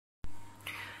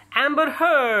Amber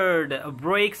Heard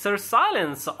breaks her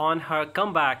silence on her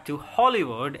comeback to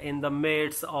Hollywood in the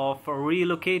midst of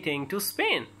relocating to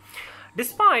Spain.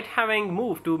 Despite having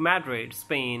moved to Madrid,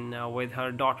 Spain, with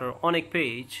her daughter Oonagh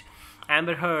Paige,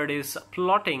 Amber Heard is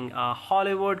plotting a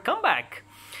Hollywood comeback.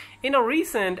 In a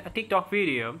recent TikTok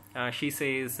video, she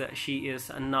says she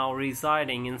is now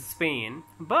residing in Spain,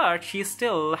 but she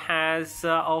still has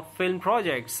film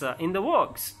projects in the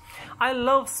works. "I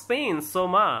love Spain so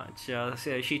much,"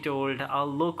 she told a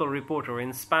local reporter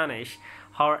in Spanish,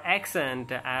 her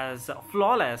accent as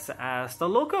flawless as the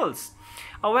locals.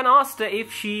 When asked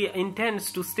if she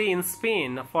intends to stay in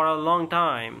Spain for a long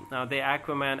time, the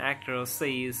Aquaman actor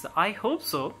says, "I hope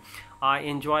so. I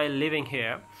enjoy living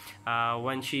here."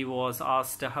 When she was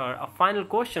asked her a final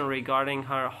question regarding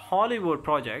her Hollywood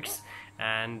projects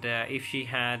and if she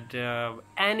had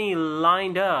any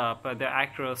lined up, the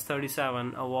actress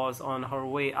 37 was on her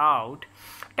way out,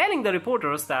 telling the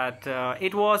reporters that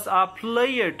it was a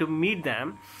pleasure to meet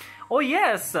them. "Oh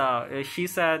yes," she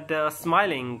said,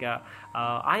 smiling,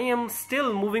 "I am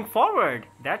still moving forward.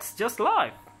 That's just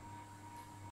life."